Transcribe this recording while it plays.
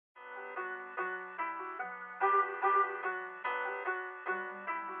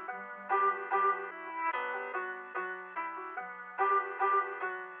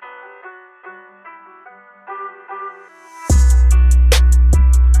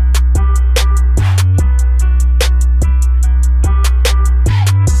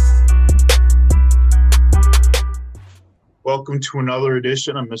Welcome to another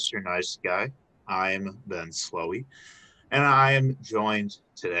edition of Mr. Nice Guy. I'm Ben Slowey, and I am joined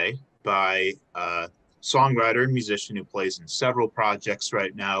today by a songwriter and musician who plays in several projects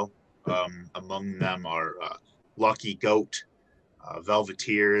right now. Among them are Lucky Goat,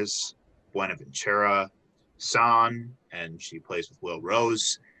 Velveteers, Buenaventura, San, and she plays with Will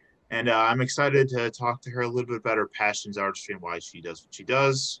Rose. And I'm excited to talk to her a little bit about her passions, artistry, and why she does what she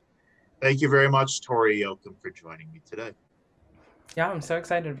does. Thank you very much, Tori Yoakum, for joining me today. Yeah, I'm so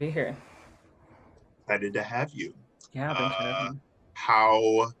excited to be here. Excited to have you. Yeah, thanks for having Uh, me.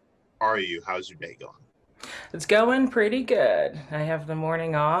 how are you? How's your day going? It's going pretty good. I have the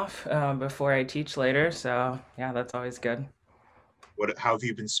morning off before I teach later, so yeah, that's always good. How have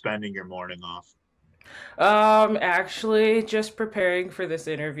you been spending your morning off? Actually, just preparing for this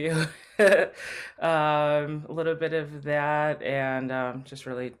interview. A little bit of that, and just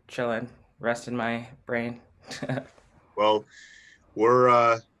really chilling, resting my brain. Well,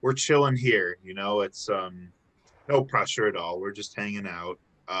 we're chilling here. It's no pressure at all. We're just hanging out.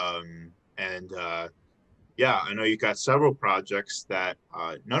 And yeah, I know you got several projects that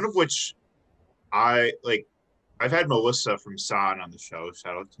none of which I like. I've had Melissa from San on the show.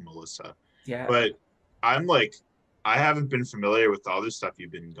 Shout out to Melissa. Yeah, But I'm like, I haven't been familiar with all this stuff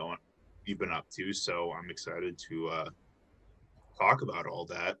you've been up to. So I'm excited to talk about all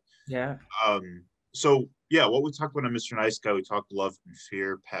that. yeah. So yeah, what we talked about on Mr. Nice Guy, we talked love and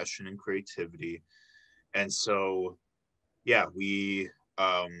fear, passion and creativity. And so yeah, we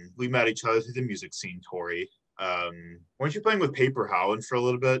met each other through the music scene, Tori. Weren't you playing with Paper Howland for a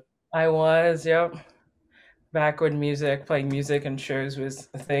little bit? I was, yep. Back when playing music and shows was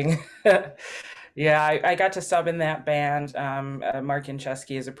a thing. Yeah, I got to sub in that band. Mark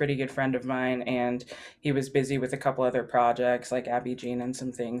Incheski is a pretty good friend of mine, and he was busy with a couple other projects like Abby Jean and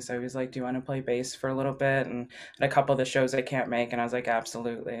some things. So he was like, "Do you want to play bass for a little bit?" And a couple of the shows I can't make, and I was like,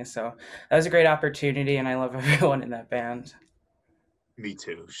 "Absolutely." So that was a great opportunity, and I love everyone in that band. Me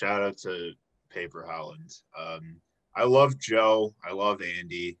too. Shout out to Paper Howland. I love Joe. I love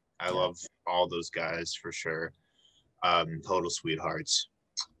Andy. I Yeah. love all those guys for sure. Total sweethearts.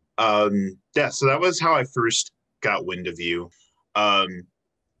 Yeah, so that was how I first got wind of you. Um,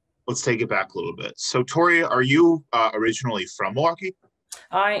 let's take it back a little bit. So, Tori, are you originally from Milwaukee?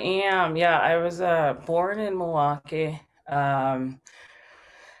 I am. Yeah, I was born in Milwaukee. I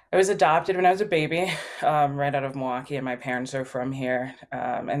was adopted when I was a baby, right out of Milwaukee, and my parents are from here,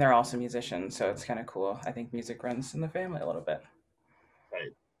 and they're also musicians, so it's kind of cool. I think music runs in the family a little bit.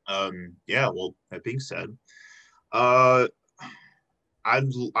 Right. Yeah. Well, that being said, uh, I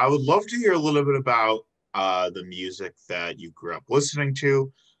would love to hear a little bit about the music that you grew up listening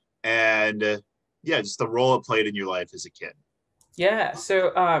to, and yeah, just the role it played in your life as a kid. Yeah,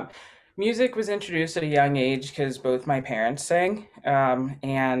 so music was introduced at a young age because both my parents sang,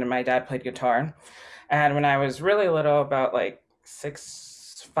 and my dad played guitar. And when I was really little, about like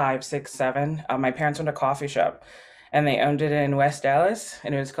 5, 6, 7, my parents owned a coffee shop, and they owned it in West Dallas,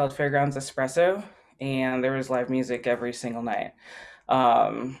 and it was called Fairgrounds Espresso, and there was live music every single night.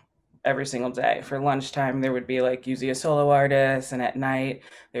 Um, every single day. For lunchtime, there would be like usually a solo artist, and at night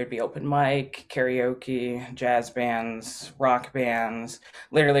there'd be open mic, karaoke, jazz bands, rock bands,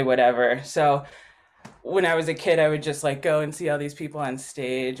 literally whatever. So when I was a kid, I would just like go and see all these people on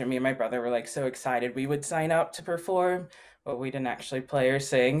stage. And me and my brother were like so excited we would sign up to perform, but we didn't actually play or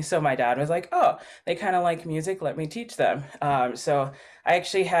sing. So my dad was like, "Oh, they kind of like music. Let me teach them." So I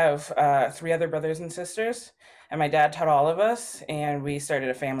actually have three other brothers and sisters, and my dad taught all of us. And we started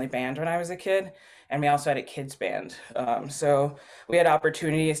a family band when I was a kid, and we also had a kids band. So we had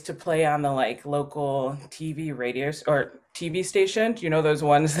opportunities to play on the like local TV radios or TV station. You know those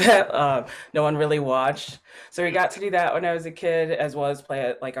ones that no one really watched. So we got to do that when I was a kid, as well as play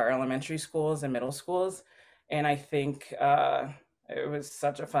at like our elementary schools and middle schools. And I think it was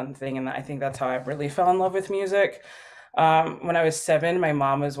such a fun thing, and I think that's how I really fell in love with music. When I was 7, my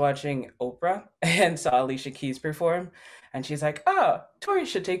mom was watching Oprah and saw Alicia Keys perform, and she's like, "Oh, Tori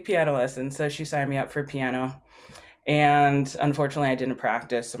should take piano lessons." So she signed me up for piano, and unfortunately I didn't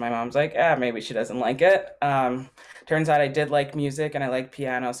practice, so my mom's like, maybe she doesn't like it. Turns out I did like music and I like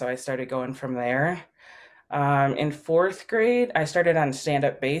piano, so I started going from there. In 4th grade I started on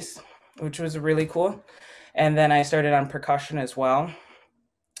stand-up bass, which was really cool, and then I started on percussion as well,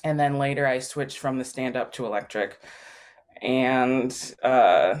 and then later I switched from the stand-up to electric. And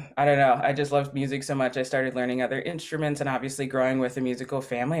I don't know, I just loved music so much I started learning other instruments, and obviously growing with a musical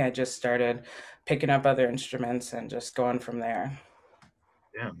family I just started picking up other instruments and just going from there.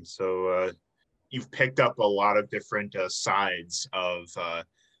 Yeah. So you've picked up a lot of different sides of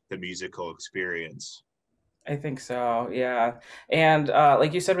the musical experience. I think so, yeah. And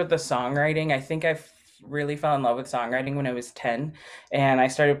like you said with the songwriting, I think really fell in love with songwriting when I was 10 and I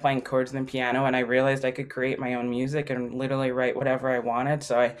started playing chords on the piano and I realized I could create my own music and literally write whatever I wanted.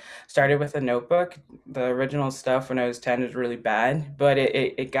 So I started with a notebook. The original stuff when I was 10 was really bad, but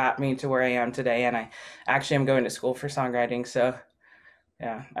it got me to where I am today and I actually am going to school for songwriting. So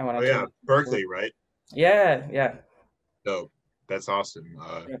yeah, I want Oh to yeah, turn. Berkeley, right? Yeah, yeah. So that's awesome.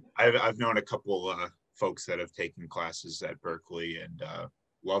 I've known a couple folks that have taken classes at Berkeley and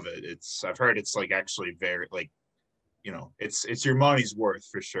love it. I've heard it's like actually very like it's your money's worth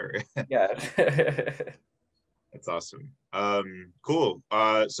for sure. Yeah. That's awesome. Cool.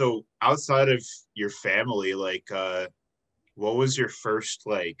 So outside of your family, like what was your first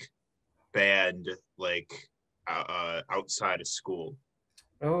like band like outside of school?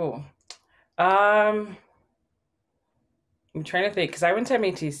 Oh. Um I'm trying to think because I went to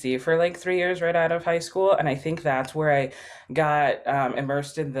MATC for like 3 years right out of high school, and I think that's where I got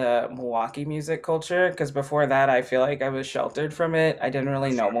immersed in the Milwaukee music culture. Because before that, I feel like I was sheltered from it. I didn't For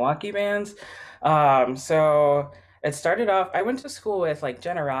really know sure. Milwaukee bands, so it started off. I went to school with like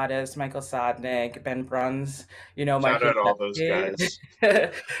Jenna Rodis, Michael Sodnick, Ben Bruns. You know, my Shout out favorite all those kid.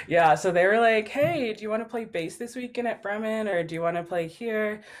 guys. Yeah, so they were like, "Hey, do you want to play bass this weekend at Bremen, or do you want to play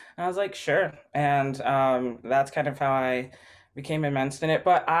here?" And I was like, "Sure," and that's kind of how I became immersed in it.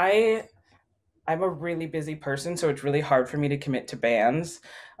 But I'm a really busy person, so it's really hard for me to commit to bands.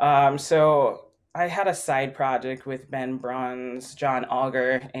 So I had a side project with Ben Bruns, John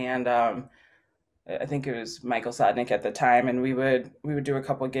Auger, and I think it was Michael Sodnick at the time, and we would do a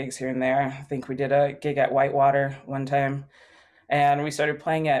couple of gigs here and there. I think we did a gig at Whitewater one time, and we started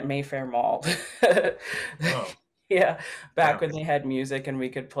playing at Mayfair Mall. Oh, Yeah, back yeah. when they had music and we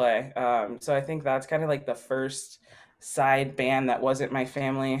could play. So I think that's kind of like the first side band that wasn't my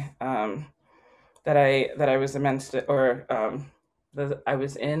family, that I was immense to, or that I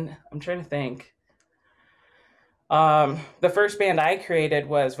was in. I'm trying to think. The first band I created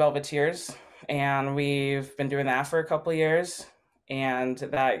was Velveteers, and we've been doing that for a couple of years, and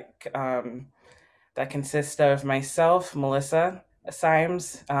that consists of myself, Melissa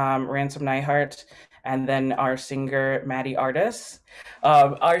Symes, Ransom Neihart, and then our singer, Maddie Artis.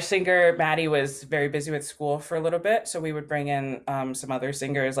 Our singer, Maddie, was very busy with school for a little bit, so we would bring in some other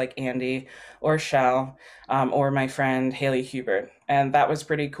singers like Andy or Shell, or my friend Haley Hubert. And that was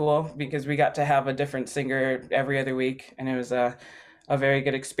pretty cool because we got to have a different singer every other week, and it was a very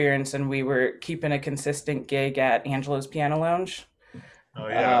good experience. And we were keeping a consistent gig at Angela's Piano Lounge. Oh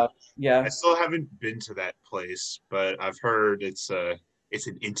yeah. Uh, I yeah. still haven't been to that place, but I've heard it's an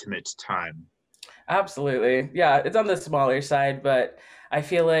intimate time. Absolutely. Yeah, it's on the smaller side, but I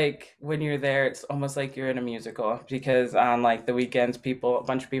feel like when you're there, it's almost like you're in a musical because on like the weekends, a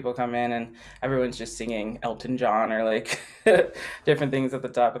bunch of people come in and everyone's just singing Elton John or like different things at the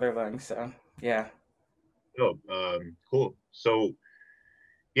top of their lungs. So, yeah. Oh, cool. So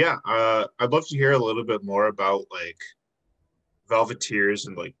yeah, I'd love to hear a little bit more about like Velveteers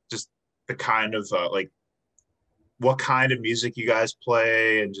and like just the kind of like what kind of music you guys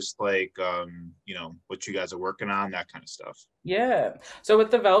play and just like what you guys are working on, that kind of stuff. Yeah. So with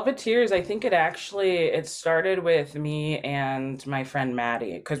the Velveteers, I think it started with me and my friend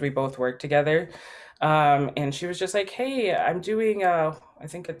Maddie because we both work together. And she was just like, "Hey, I'm doing I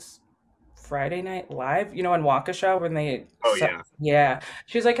think it's Friday Night Live, in Waukesha when Oh yeah. yeah.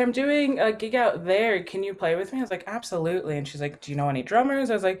 She's like, I'm doing a gig out there. Can you play with me? I was like, absolutely. And she's like, do you know any drummers?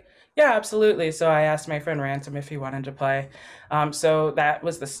 I was like, yeah, absolutely. So I asked my friend Ransom if he wanted to play. So that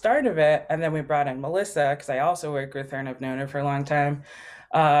was the start of it. And then we brought in Melissa because I also work with her and I've known her for a long time.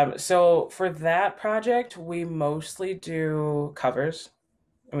 So for that project, we mostly do covers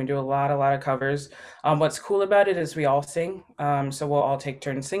and we do a lot of covers. What's cool about it is we all sing, so we'll all take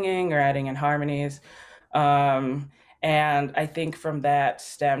turns singing or adding in harmonies. Um, and I think from that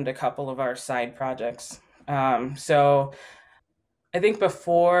stemmed a couple of our side projects. So I think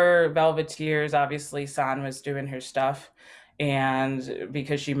before Velveteers, obviously San was doing her stuff. And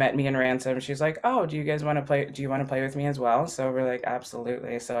because she met me in Ransom, she's like, "Oh, do you guys want to play? Do you want to play with me as well?" So we're like,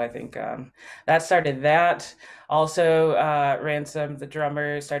 "Absolutely." So I think that started that. Also, Ransom, the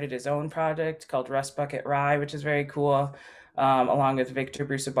drummer, started his own project called Rust Bucket Rye, which is very cool, along with Victor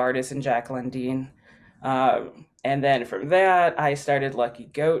Bruce and Jack Lundeen. And then from that, I started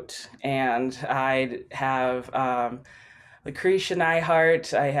Lucky Goat, and I have Lucretia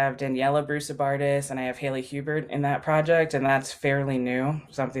Neihart, I have Daniela Bruce and I have Haley Hubert in that project, and that's fairly new,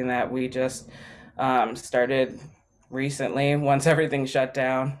 something that we just started recently once everything shut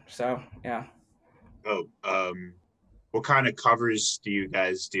down. So, yeah. Oh, what kind of covers do you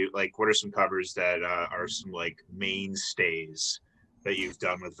guys do? Like, what are some covers that are some like mainstays that you've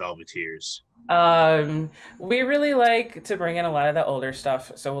done with Velveteers? Um, we really like to bring in a lot of the older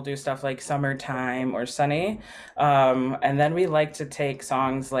stuff. So we'll do stuff like Summertime or Sunny. And then we like to take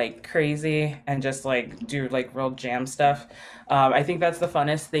songs like Crazy and just like do like real jam stuff. I think that's the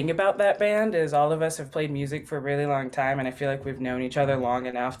funnest thing about that band is all of us have played music for a really long time, and I feel like we've known each other long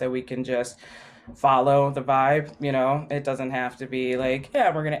enough that we can just follow the vibe. It doesn't have to be like,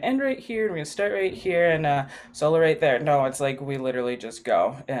 yeah, we're gonna end right here and we're gonna start right here and solo right there. No, it's like we literally just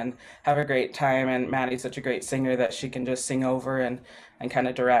go and have a great time, and Maddie's such a great singer that she can just sing over and kind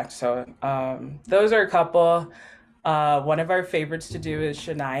of direct. So those are a couple. One of our favorites to do is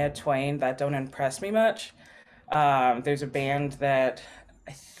Shania Twain. That don't impress me much. There's a band that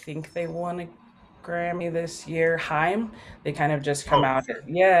I think they won a Grammy this year, Haim. They kind of just come Oh, out. sure.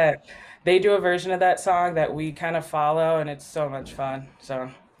 Yeah, they do a version of that song that we kind of follow, and it's so much fun. So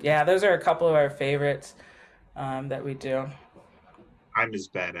yeah, those are a couple of our favorites that we do. I'm his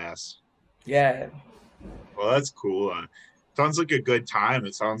badass. Yeah, Well, that's cool. Sounds like a good time.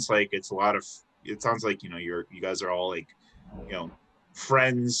 It sounds like it's a lot of. It sounds like you guys are all like, you know,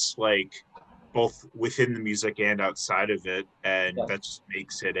 friends like both within the music and outside of it, and yeah, that just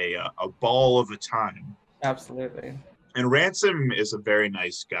makes it a ball of a time. absolutely. And Ransom is a very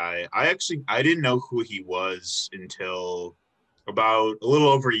nice guy. I didn't know who he was until about a little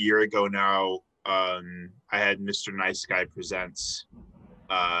over a year ago now. I had Mr. Nice Guy Presents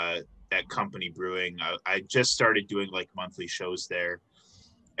uh, at Company Brewing. I just started doing like monthly shows there,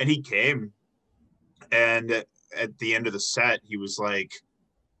 and he came, and at the end of the set, he was like,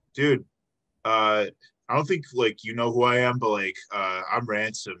 "Dude, I don't think like you know who I am, but like I'm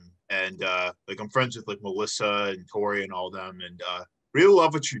Ransom, and like I'm friends with like Melissa and Tori and all them, and really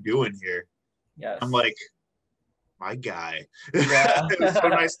love what you're doing here." I'm Yes. like, my guy. It was so Yeah.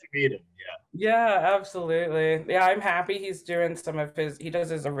 nice to meet him. Yeah, absolutely. Yeah, I'm happy he's doing he does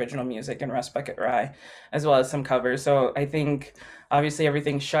his original music in Rust Bucket Rye, as well as some covers. So I think obviously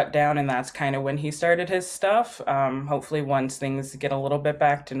everything's shut down, and that's kind of when he started his stuff. Hopefully once things get a little bit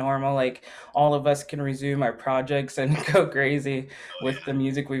back to normal, like all of us can resume our projects and go crazy with the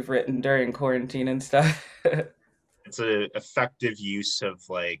music we've written during quarantine and stuff. It's an effective use of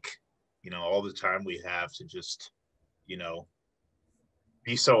like, all the time we have to just, you know,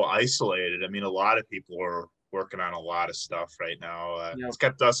 be so isolated. I mean, a lot of people are working on a lot of stuff right now. Yeah, It's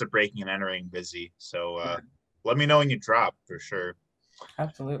kept us at Breaking and Entering busy. So let me know when you drop for sure.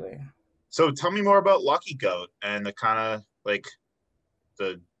 absolutely. So tell me more about Lucky Goat and the kind of like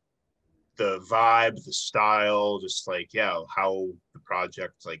the the vibe, the style, just like yeah, how the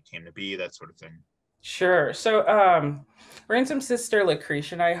project like came to be, that sort of thing. Sure. So, Ransom's sister,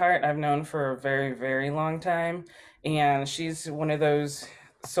 Lucretia Neihart, I've known for a very, very long time. And she's one of those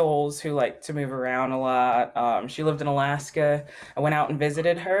souls who like to move around a lot. She lived in Alaska. I went out and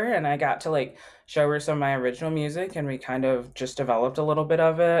visited her, and I got to like show her some of my original music, and we kind of just developed a little bit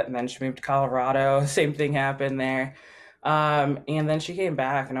of it. And then she moved to Colorado. Same thing happened there. And then she came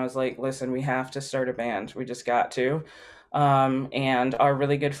back, and I was like, listen, we have to start a band. We just got to. And our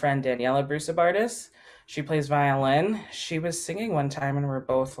really good friend Daniela Brusabardis, she plays violin. She was singing one time, and we're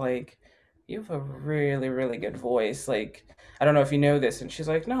both like, "You have a really, really good voice." Like, I don't know if you know this, and she's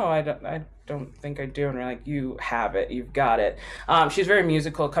like, "No, I don't. I don't think I do." And we're like, "You have it. You've got it." She's very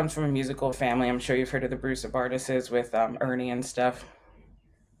musical. Comes from a musical family. I'm sure you've heard of the Brusabardises with Ernie and stuff.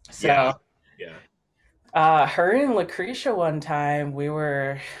 Yeah, So yeah. her and Lucretia one time, we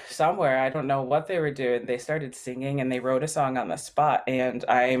were somewhere, I don't know what they were doing. They started singing and they wrote a song on the spot. And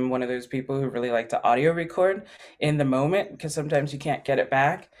I'm one of those people who really like to audio record in the moment because sometimes you can't get it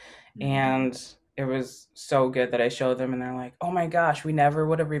back. Mhm. And it was so good that I showed them and they're like, oh my gosh, we never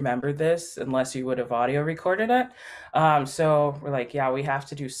would have remembered this unless you would have audio recorded it. So we're like, yeah, we have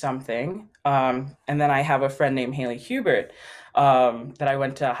to do something. And then I have a friend named Haley Hubert that I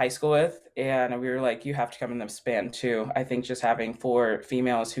went to high school with, and we were like, "You have to come in this band too." I think just having four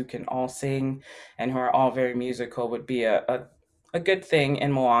females who can all sing and who are all very musical would be a good thing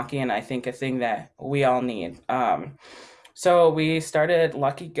in Milwaukee, and I think a thing that we all need. So we started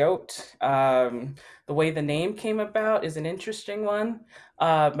Lucky Goat. The way the name came about is an interesting one.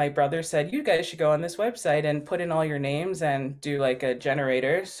 My brother said, you guys should go on this website and put in all your names and do like a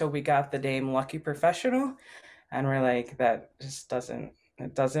generator. So we got the name Lucky Professional, and we're like, that just doesn't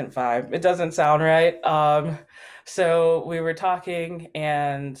vibe, it doesn't sound right. So we were talking,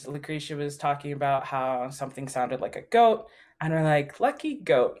 and Lucretia was talking about how something sounded like a goat. And we're like, Lucky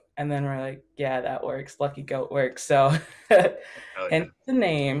Goat. And then we're like, yeah, that works. Lucky Goat works. So Oh hence yeah. the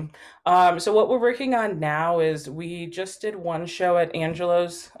name. So what we're working on now is we just did one show at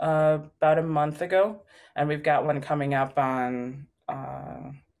Angelo's about a month ago, and we've got one coming up on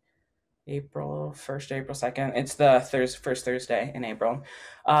April 1st, April 2nd. It's the first Thursday in April.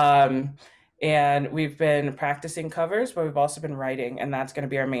 Um, and we've been practicing covers, but we've also been writing, and that's going to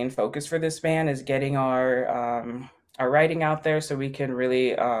be our main focus for this band is getting our writing out there so we can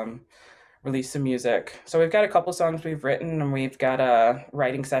really release some music. So we've got a couple songs we've written, and we've got a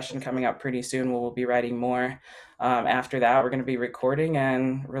writing session coming up pretty soon where we'll be writing more. After that, we're going to be recording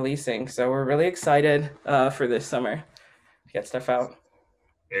and releasing. So we're really excited for this summer to get stuff out.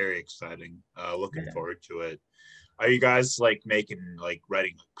 Very exciting. Looking Yeah. forward to it. Are you guys like making like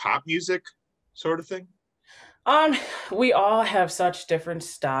writing pop music sort of thing? Um, we all have such different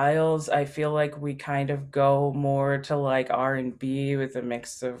styles. I feel like we kind of go more to like R&B with a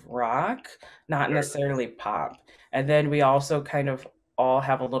mix of rock, not Sure. necessarily pop. And then we also kind of all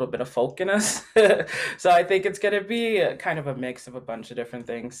have a little bit of folk in us. So I think it's gonna be a, kind of a mix of a bunch of different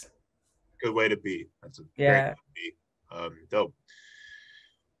things. Good way to be. That's a great way Yeah. to be. Dope.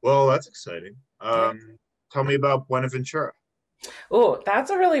 Well, that's exciting. Yeah. Tell me about Buenaventura. Oh, that's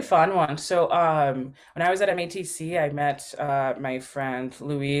a really fun one. So, when I was at MATC, I met my friend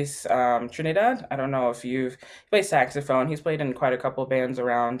Luis Trinidad. I don't know if he plays saxophone. He's played in quite a couple bands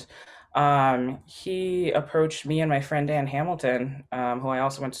around. He approached me and my friend Dan Hamilton, who I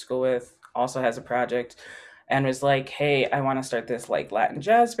also went to school with, also has a project, and was like, "Hey, I want to start this like Latin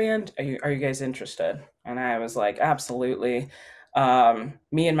jazz band. Are you guys interested?" And I was like, "Absolutely."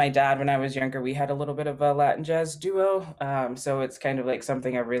 Me and my dad, when I was younger, we had a little bit of a Latin jazz duo. So it's kind of like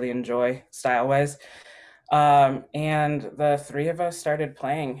something I really enjoy style wise. And the three of us started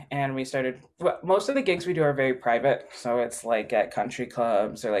playing, and we started. Most of the gigs we do are very private, so it's like at country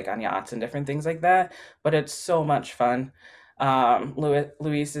clubs or like on yachts and different things like that. But it's so much fun.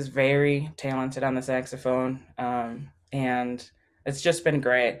 Luis is very talented on the saxophone, and it's just been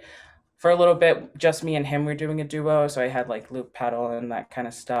great for a little bit. Just me and him were doing a duo, so I had like loop pedal and that kind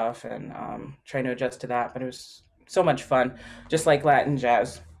of stuff, and trying to adjust to that. But it was so much fun, just like Latin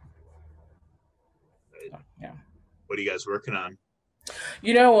jazz. So, yeah. What are you guys working on?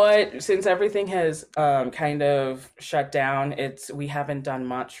 You know what? Since everything has kind of shut down, it's we haven't done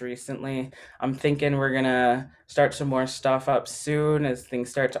much recently. I'm thinking we're gonna start some more stuff up soon as things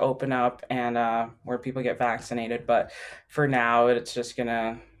start to open up and where people get vaccinated. But for now, it's just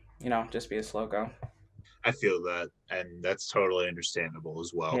gonna, just be a slow go. I feel that, and that's totally understandable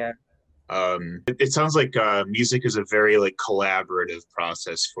as well. Yeah. It sounds like music is a very like collaborative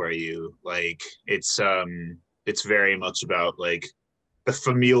process for you. Like it's very much about like the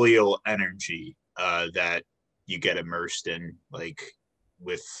familial energy that you get immersed in, like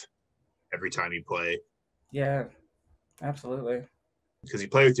with every time you play, Yeah, absolutely. because you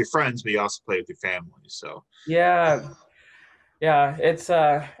play with your friends, but you also play with your family. So Yeah, yeah, it's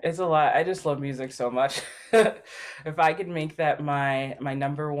a lot. I just love music so much. If I could make that my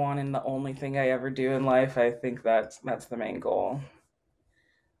number one and the only thing I ever do in life, I think that's the main goal.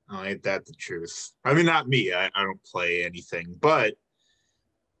 ain't that the truth? I mean, not me. I don't play anything, but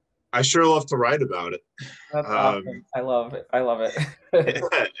I sure love to write about it. That's awesome. Um, I love it. I love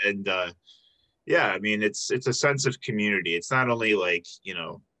it. and yeah, I mean, it's a sense of community. It's not only like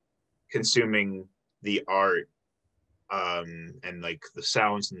consuming the art and like the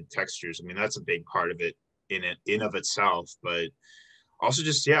sounds and the textures. I mean, that's a big part of it in of itself. But also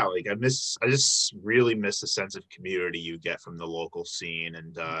just yeah, like I just really miss the sense of community you get from the local scene.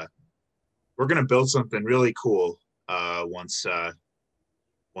 And we're gonna build something really cool once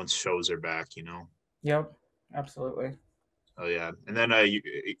shows are back. Yep, absolutely. Oh yeah. And then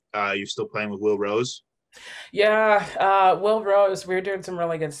you're still playing with Will Rose? Yeah, Will Rose, we were doing some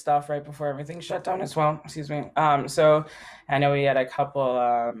really good stuff right before everything shut down as well. Excuse me. So I know we had a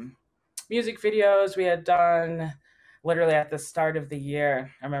couple music videos we had done literally at the start of the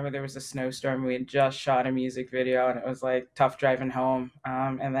year. I remember there was a snowstorm. We had just shot a music video, and it was like tough driving home.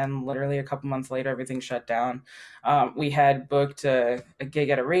 And then literally a couple months later, everything shut down. We had booked a gig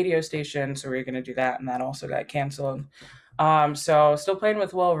at a radio station, so we were going to do that, and that also got canceled. So still playing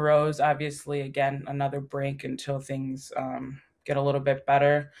with Will Rose, obviously, again, another break until things get a little bit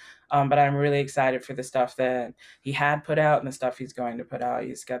better. But I'm really excited for the stuff that he had put out and the stuff he's going to put out.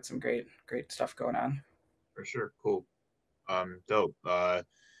 He's got some great, great stuff going on. For sure. Cool. Dope.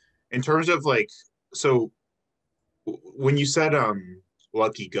 In terms of like, so when you said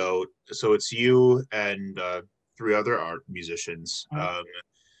Lucky Goat, so it's you and three other art musicians. Mhm.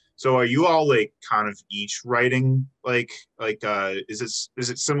 So are you all like kind of each writing is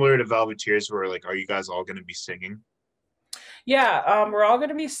it similar to Velveteers where like are you guys all going to be singing? Yeah, we're all going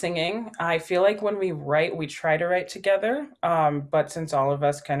to be singing. I feel like when we write, we try to write together. But since all of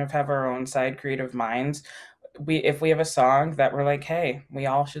us kind of have our own side creative minds, we if we have a song that we're like, hey, we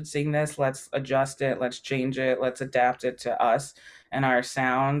all should sing this, let's adjust it, let's change it, let's adapt it to us and our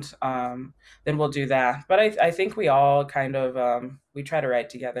sound. Then we'll do that. But I think we all kind of we try to write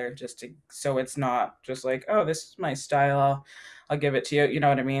together just to so it's not just like, oh, this is my style. I'll give it to you. You know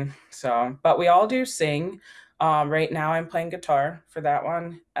what I mean? So, but we all do sing. Right now, I'm playing guitar for that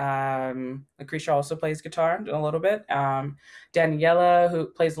one. Lucretia also plays guitar a little bit. Daniela, who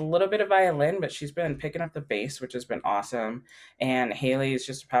plays a little bit of violin, but she's been picking up the bass, which has been awesome. And Haley is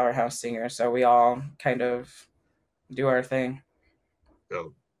just a powerhouse singer. So we all kind of do our thing.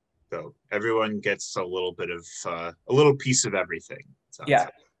 So so everyone gets a little piece of everything. Sounds Yeah.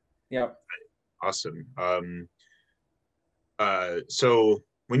 like Yep. awesome. So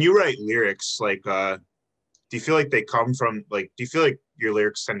when you write lyrics, do you feel like they come from do you feel like your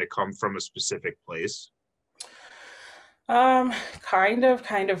lyrics tend to come from a specific place?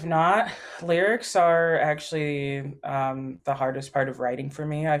 Kind of not. Lyrics are actually the hardest part of writing for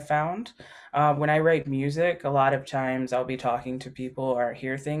me, I found. When I write music, a lot of times I'll be talking to people or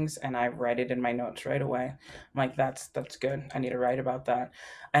hear things and I write it in my notes right away. I'm like, that's good. I need to write about that.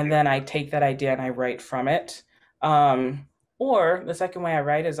 And Yeah. then I take that idea and I write from it. Um, or the second way I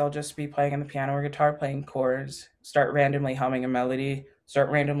write is I'll just be playing on the piano or guitar, playing chords, start randomly humming a melody, start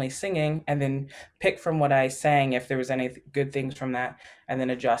randomly singing, and then pick from what I sang if there was any good things from that, and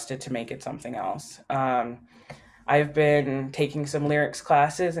then adjust it to make it something else. I've been taking some lyrics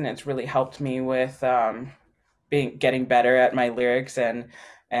classes, and it's really helped me with being getting better at my lyrics and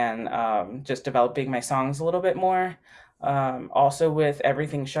just developing my songs a little bit more. Also, with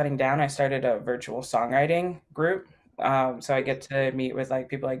everything shutting down, I started a virtual songwriting group. So I get to meet with like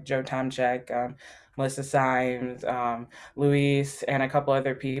people like Joe Tomchek, Melissa Symes, Luis, and a couple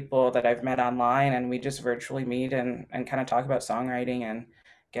other people that I've met online, and we just virtually meet and kind of talk about songwriting and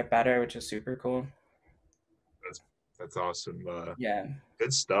get better, which is super cool. That's that's awesome. Yeah.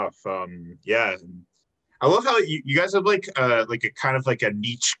 Good stuff. Yeah, I love how you guys have like a kind of like a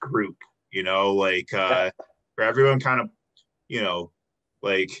niche group, Yeah. where everyone kind of, you know,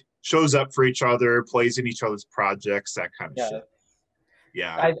 like shows up for each other, plays in each other's projects, that kind of Yeah. shit.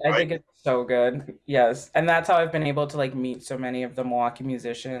 Yeah. I think it's so good. Yes. And that's how I've been able to like meet so many of the Milwaukee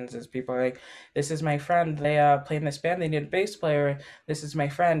musicians is people are like, this is my friend. They play in this band, they need a bass player. This is my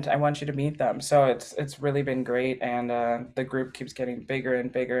friend. I want you to meet them. So it's really been great and the group keeps getting bigger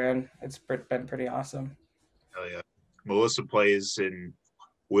and bigger and been pretty awesome. Hell yeah. Melissa plays in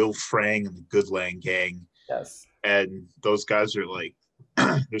Will Frang and the Goodland Gang, Yes. and those guys are like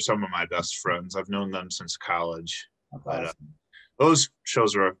they're some of my best friends. I've known them since college, That's but awesome. those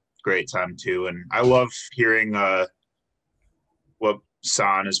shows are a great time too. And I love hearing what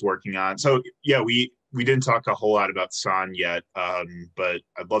San is working on. So yeah, we didn't talk a whole lot about San yet, but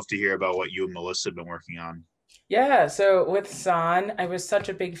I'd love to hear about what you and Melissa have been working on. Yeah, so with San, I was such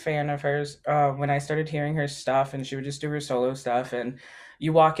a big fan of hers when I started hearing her stuff, and she would just do her solo stuff. And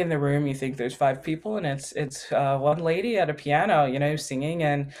you walk in the room, you think there's five people, and it's one lady at a piano, you know, singing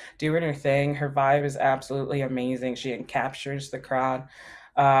and doing her thing. Her vibe is absolutely amazing. She captures the crowd.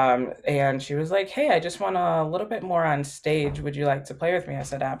 And she was like, "Hey, I just want a little bit more on stage. Would you like to play with me?" I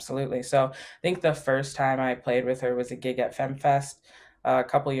said, "Absolutely." So I think the first time I played with her was a gig at FemFest a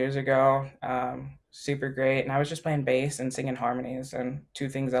couple years ago. Super great. And I was just playing bass and singing harmonies, and two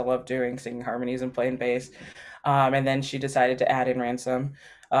things I love doing, singing harmonies and playing bass. And then she decided to add in Ransom,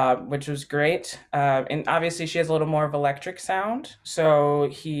 which was great. And obviously, she has a little more of electric sound. So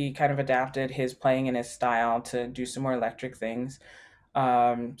he kind of adapted his playing and his style to do some more electric things.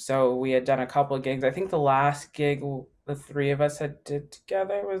 So we had done a couple of gigs. I think the last gig the three of us had did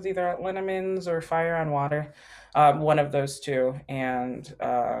together was either at Linneman's or Fire on Water, one of those two. And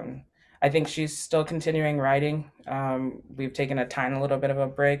I think she's still continuing writing. We've taken a tiny little bit of a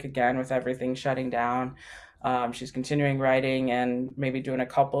break again with everything shutting down. She's continuing writing and maybe doing a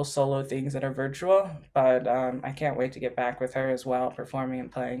couple solo things that are virtual, but I can't wait to get back with her as well, performing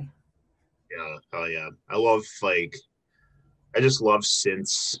and playing. Yeah, hell yeah. I just love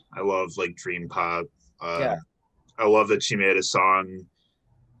synths. I love like dream pop. Yeah, I love that she made a song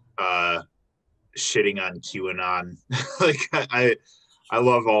uh shitting on QAnon. like I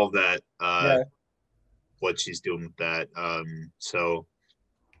love all that yeah, what she's doing with that. So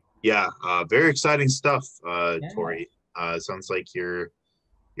yeah, very exciting stuff, yeah. Tori. Sounds like you're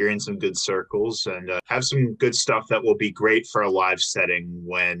you're in some good circles and have some good stuff that will be great for a live setting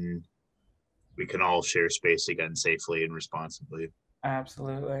when we can all share space again safely and responsibly.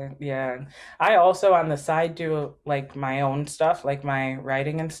 Absolutely. Yeah. I also on the side do like my own stuff, like my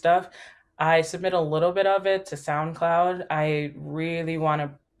writing and stuff. I submit a little bit of it to SoundCloud. I really want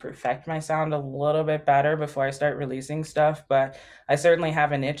to perfect my sound a little bit better before I start releasing stuff, but I certainly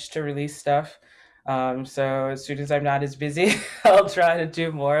have an itch to release stuff. So as soon as I'm not as busy, I'll try to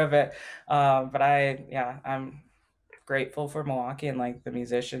do more of it. Yeah, I'm grateful for Milwaukee and like the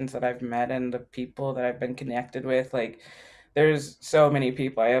musicians that I've met and the people that I've been connected with. Like there's so many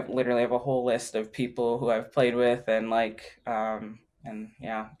people. I have literally have a whole list of people who I've played with and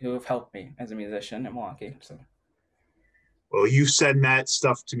yeah, who have helped me as a musician in Milwaukee. So Well, you send that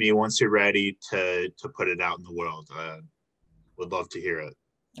stuff to me once you're ready to put it out in the world. Would love to hear it.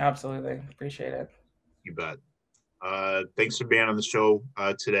 absolutely appreciate it. You bet. Thanks for being on the show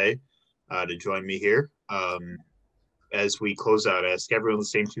today to join me here. As we close out, I ask everyone the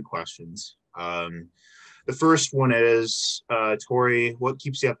same two questions. The first one is, Tori, what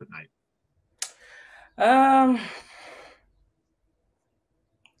keeps you up at night? Um,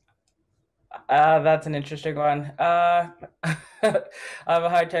 that's an interesting one. I have a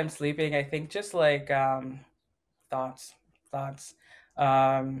hard time sleeping. I think just like thoughts, thoughts,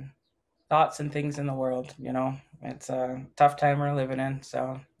 um, thoughts and things in the world. You know, it's a tough time we're living in,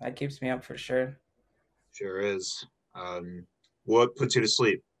 so that keeps me up for sure. Sure is. What puts you to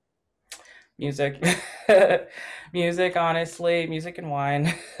sleep? Music, music. Honestly, music and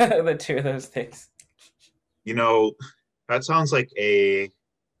wine, the two of those things. You know, that sounds like an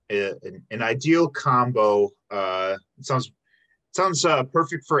ideal combo. It sounds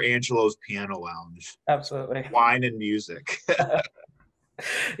perfect for Angelo's Piano Lounge. Absolutely. Wine and music.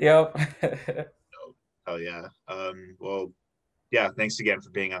 Yep. Oh yeah. Well, yeah. Thanks again for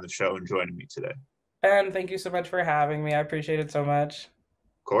being on the show and joining me today. And thank you so much for having me. I appreciate it so much.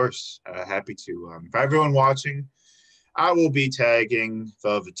 Of course, happy to. For everyone watching, I will be tagging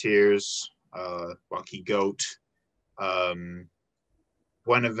Velveteers, Lucky Goat,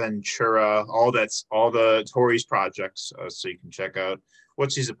 Buenaventura, all the Tori's projects, so you can check out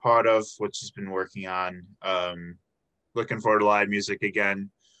what she's a part of, what she's been working on. Looking forward to live music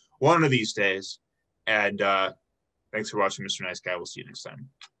again one of these days. And thanks for watching, Mr. Nice Guy. We'll see you next time.